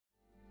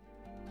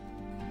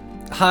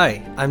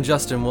Hi, I'm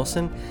Justin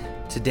Wilson.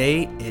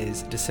 Today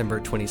is December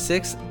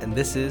 26th, and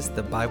this is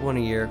the Bible in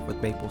a Year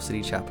with Maple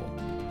City Chapel.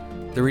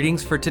 The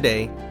readings for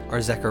today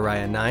are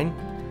Zechariah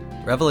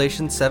 9,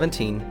 Revelation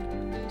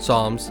 17,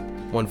 Psalms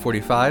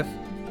 145,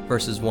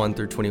 verses 1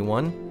 through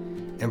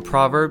 21, and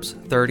Proverbs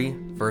 30,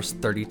 verse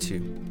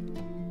 32.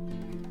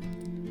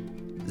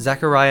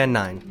 Zechariah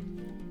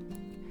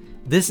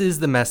 9. This is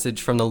the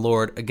message from the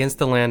Lord against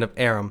the land of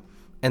Aram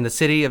and the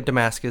city of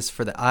Damascus,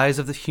 for the eyes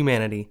of the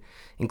humanity,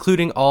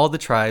 including all the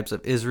tribes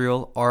of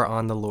Israel, are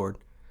on the Lord.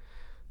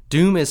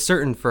 Doom is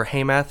certain for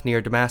Hamath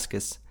near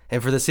Damascus,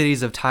 and for the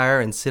cities of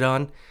Tyre and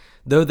Sidon,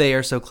 though they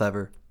are so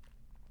clever.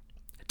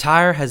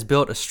 Tyre has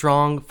built a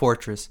strong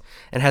fortress,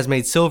 and has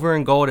made silver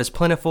and gold as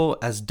plentiful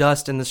as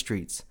dust in the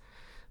streets.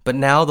 But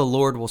now the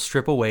Lord will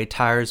strip away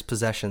Tyre's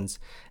possessions,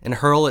 and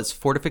hurl its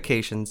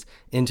fortifications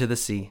into the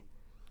sea,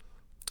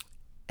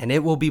 and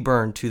it will be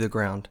burned to the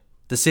ground.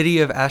 The city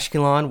of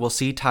Ashkelon will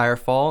see Tyre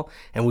fall,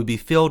 and will be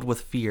filled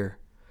with fear.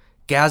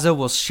 Gaza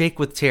will shake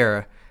with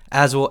terror,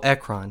 as will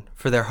Ekron,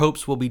 for their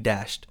hopes will be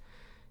dashed.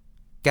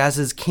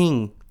 Gaza's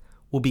king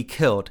will be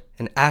killed,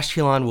 and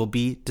Ashkelon will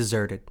be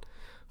deserted.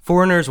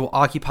 Foreigners will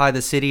occupy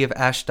the city of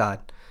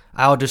Ashdod.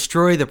 I will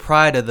destroy the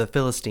pride of the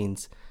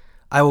Philistines.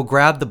 I will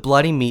grab the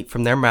bloody meat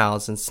from their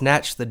mouths and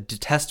snatch the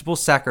detestable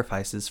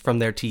sacrifices from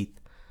their teeth.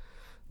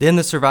 Then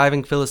the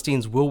surviving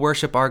Philistines will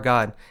worship our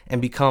God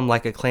and become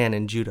like a clan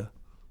in Judah.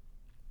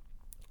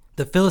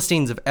 The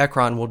Philistines of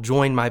Ekron will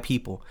join my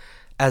people,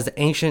 as the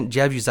ancient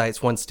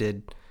Jebusites once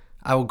did.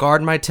 I will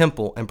guard my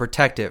temple and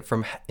protect it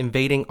from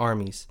invading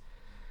armies.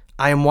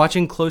 I am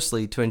watching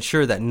closely to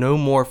ensure that no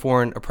more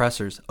foreign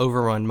oppressors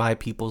overrun my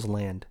people's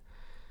land.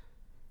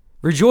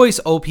 Rejoice,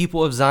 O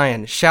people of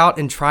Zion! Shout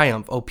in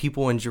triumph, O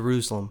people in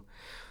Jerusalem!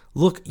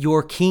 Look,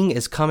 your king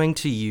is coming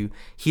to you.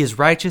 He is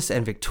righteous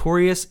and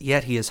victorious,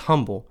 yet he is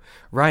humble,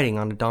 riding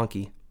on a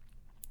donkey,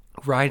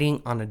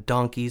 riding on a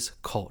donkey's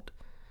colt.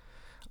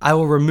 I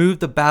will remove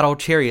the battle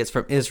chariots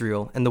from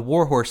Israel and the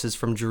war horses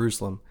from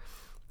Jerusalem.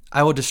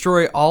 I will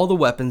destroy all the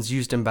weapons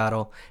used in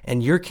battle,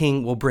 and your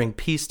king will bring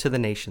peace to the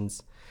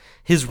nations.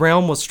 His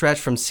realm will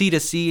stretch from sea to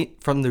sea,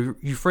 from the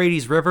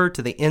Euphrates River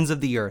to the ends of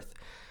the earth.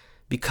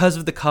 Because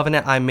of the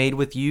covenant I made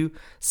with you,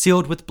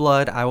 sealed with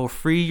blood, I will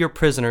free your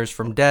prisoners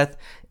from death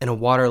in a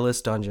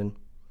waterless dungeon.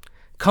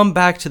 Come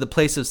back to the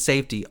place of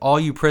safety, all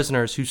you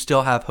prisoners who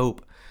still have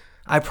hope.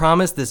 I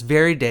promise this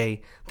very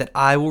day that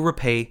I will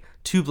repay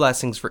 2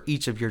 blessings for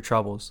each of your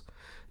troubles.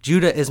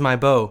 Judah is my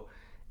bow,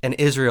 and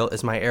Israel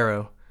is my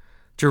arrow.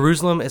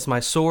 Jerusalem is my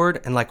sword,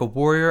 and like a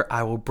warrior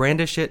I will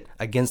brandish it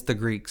against the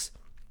Greeks.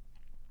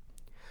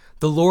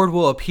 The Lord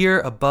will appear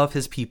above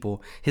his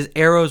people. His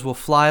arrows will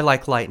fly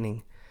like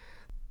lightning.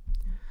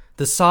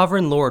 The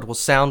sovereign Lord will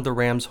sound the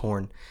ram's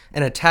horn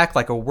and attack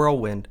like a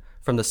whirlwind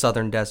from the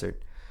southern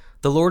desert.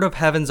 The Lord of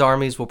heaven's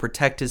armies will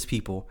protect his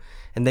people,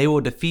 and they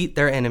will defeat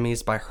their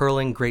enemies by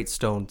hurling great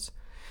stones.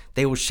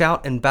 They will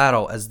shout in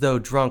battle as though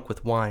drunk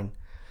with wine.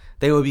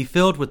 They will be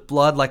filled with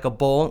blood like a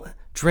bowl,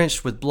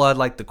 drenched with blood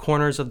like the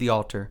corners of the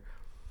altar.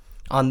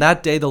 On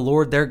that day the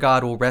Lord their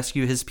God will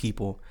rescue his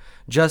people,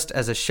 just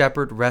as a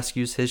shepherd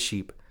rescues his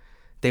sheep.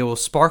 They will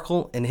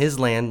sparkle in his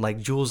land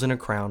like jewels in a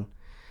crown.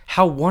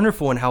 How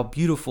wonderful and how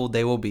beautiful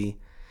they will be.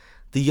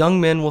 The young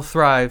men will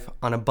thrive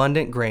on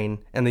abundant grain,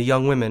 and the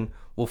young women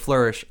will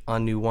flourish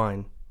on new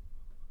wine.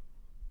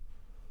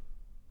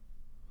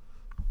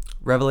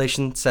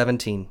 Revelation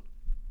 17.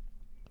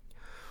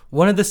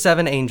 One of the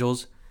 7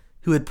 angels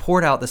who had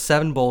poured out the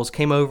 7 bowls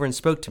came over and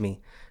spoke to me.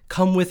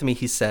 Come with me,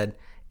 he said,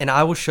 and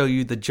I will show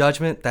you the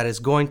judgment that is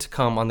going to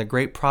come on the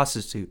great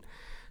prostitute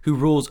who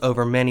rules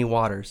over many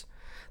waters.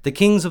 The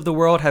kings of the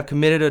world have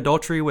committed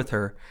adultery with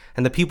her,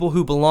 and the people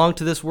who belong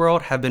to this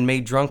world have been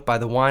made drunk by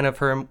the wine of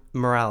her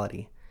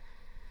immorality.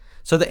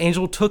 So the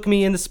angel took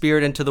me in the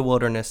spirit into the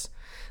wilderness.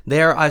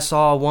 There I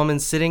saw a woman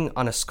sitting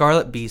on a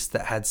scarlet beast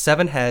that had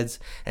 7 heads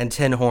and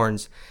 10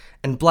 horns,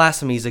 and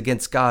blasphemies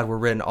against God were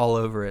written all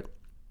over it.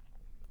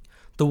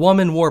 The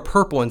woman wore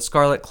purple and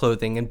scarlet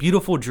clothing and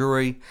beautiful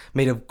jewelry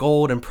made of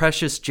gold and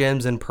precious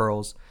gems and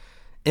pearls.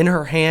 In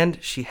her hand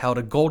she held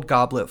a gold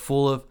goblet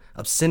full of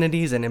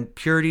obscenities and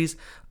impurities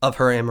of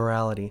her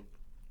immorality.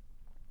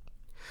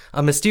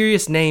 A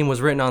mysterious name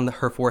was written on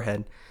her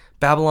forehead: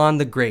 Babylon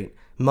the Great,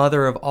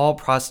 mother of all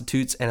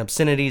prostitutes and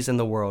obscenities in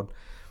the world.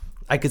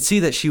 I could see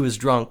that she was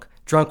drunk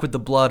with the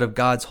blood of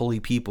God's holy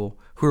people,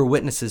 who were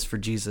witnesses for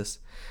Jesus.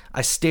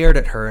 I stared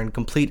at her in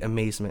complete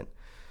amazement.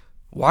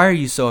 Why are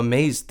you so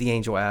amazed? The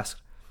angel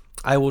asked.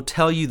 I will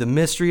tell you the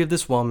mystery of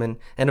this woman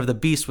and of the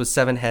beast with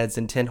 7 heads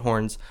and 10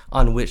 horns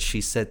on which she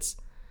sits.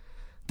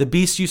 The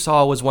beast you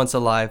saw was once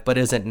alive, but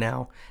isn't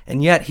now,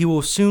 and yet he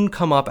will soon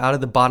come up out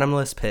of the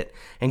bottomless pit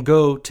and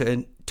go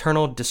to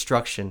eternal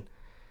destruction.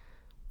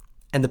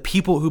 And the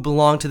people who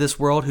belong to this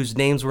world, whose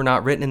names were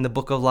not written in the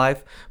book of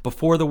life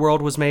before the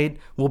world was made,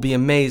 will be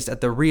amazed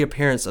at the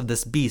reappearance of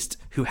this beast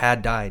who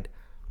had died.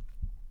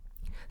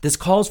 This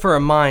calls for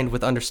a mind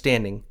with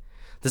understanding.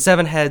 The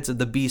 7 heads of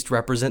the beast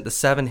represent the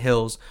 7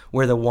 hills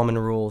where the woman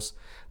rules.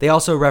 They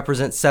also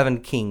represent 7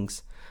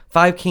 kings.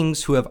 5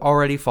 kings who have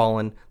already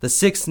fallen. The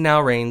 6th now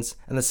reigns,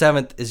 and the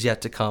 7th is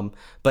yet to come,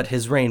 but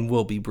his reign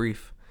will be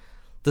brief.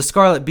 The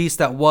scarlet beast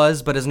that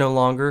was, but is no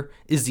longer,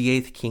 is the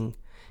 8th king.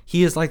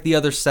 He is like the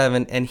other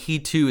 7, and he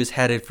too is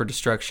headed for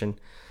destruction.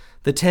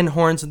 The 10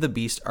 horns of the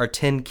beast are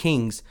 10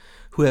 kings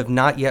who have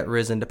not yet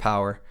risen to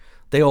power.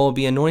 They will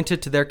be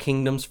anointed to their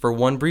kingdoms for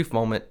one brief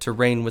moment to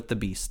reign with the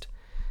beast.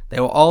 They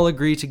will all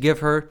agree to give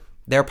her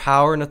their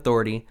power and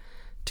authority.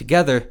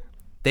 Together,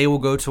 they will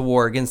go to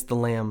war against the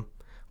Lamb.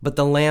 But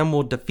the Lamb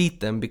will defeat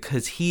them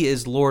because he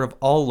is Lord of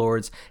all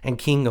lords and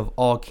King of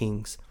all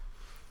kings.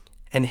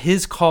 And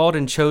his called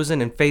and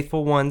chosen and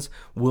faithful ones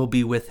will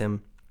be with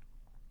him.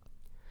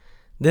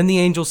 Then the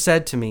angel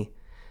said to me,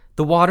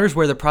 "The waters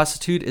where the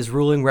prostitute is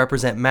ruling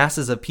represent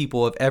masses of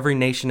people of every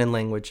nation and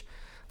language.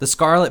 The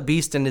scarlet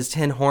beast and his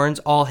 10 horns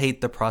all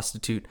hate the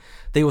prostitute.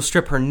 They will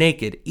strip her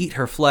naked, eat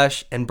her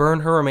flesh, and burn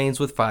her remains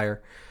with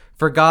fire.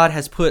 For God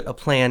has put a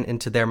plan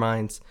into their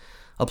minds,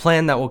 a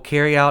plan that will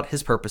carry out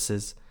his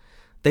purposes.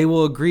 They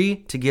will agree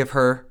to give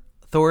her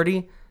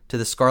authority to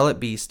the scarlet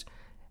beast,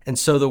 and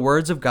so the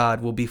words of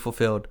God will be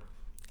fulfilled.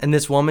 And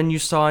this woman you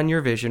saw in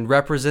your vision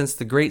represents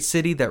the great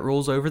city that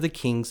rules over the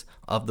kings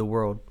of the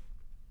world."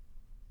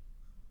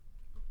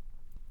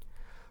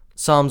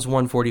 Psalms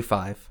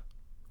 145.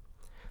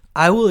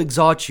 I will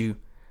exalt you,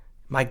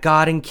 my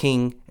God and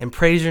King, and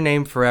praise your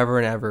name forever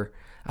and ever.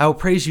 I will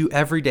praise you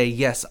every day.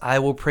 Yes, I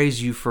will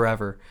praise you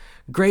forever.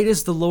 Great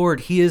is the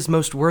Lord. He is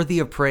most worthy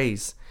of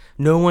praise.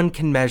 No one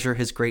can measure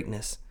his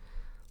greatness.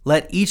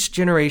 Let each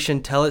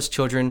generation tell its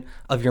children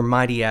of your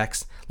mighty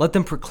acts. Let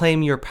them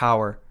proclaim your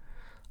power.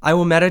 I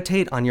will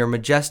meditate on your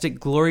majestic,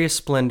 glorious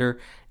splendor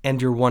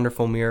and your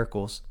wonderful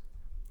miracles.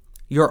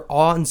 Your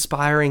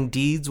awe-inspiring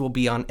deeds will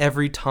be on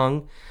every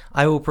tongue.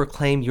 I will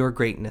proclaim your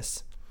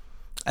greatness.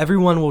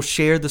 Everyone will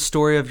share the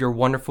story of your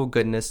wonderful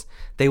goodness.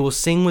 They will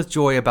sing with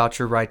joy about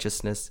your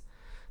righteousness.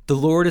 The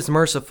Lord is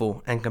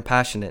merciful and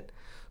compassionate,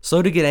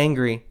 slow to get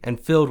angry and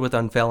filled with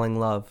unfailing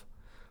love.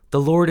 The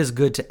Lord is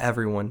good to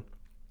everyone.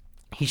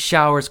 He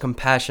showers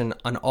compassion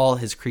on all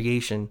his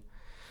creation.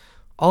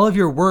 All of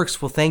your works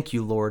will thank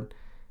you, Lord,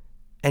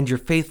 and your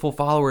faithful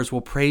followers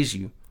will praise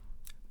you.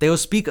 They will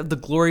speak of the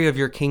glory of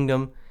your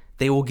kingdom.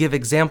 They will give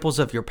examples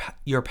of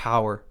your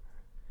power.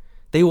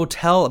 They will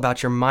tell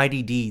about your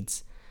mighty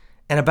deeds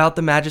and about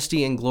the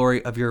majesty and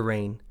glory of your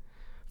reign.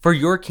 For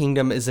your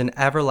kingdom is an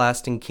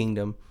everlasting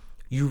kingdom.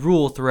 You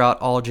rule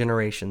throughout all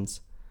generations.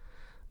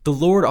 The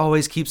Lord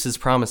always keeps his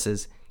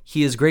promises.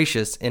 He is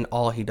gracious in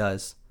all he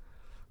does.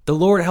 The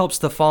Lord helps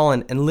the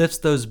fallen and lifts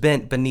those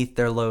bent beneath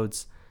their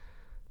loads.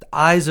 The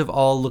eyes of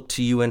all look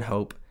to you in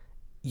hope.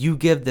 You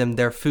give them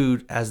their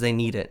food as they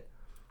need it.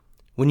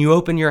 When you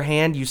open your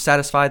hand, you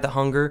satisfy the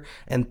hunger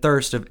and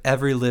thirst of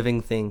every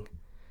living thing.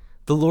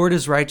 The Lord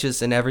is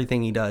righteous in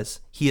everything he does.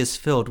 He is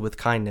filled with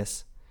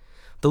kindness.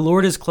 The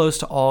Lord is close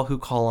to all who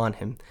call on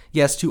him.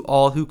 Yes, to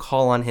all who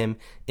call on him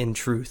in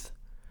truth.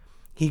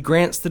 He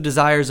grants the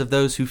desires of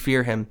those who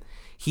fear him.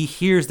 He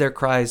hears their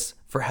cries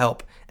for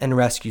help and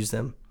rescues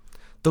them.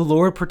 The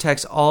Lord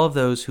protects all of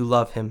those who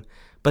love him,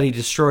 but he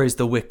destroys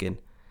the wicked.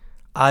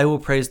 I will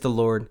praise the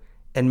Lord,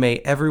 and may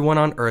everyone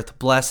on earth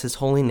bless his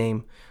holy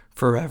name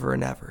forever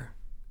and ever.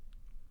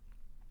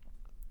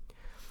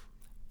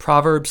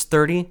 Proverbs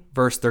 30,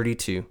 verse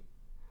 32.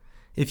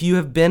 If you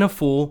have been a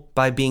fool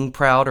by being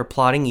proud or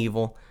plotting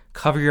evil,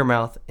 cover your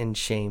mouth in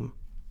shame.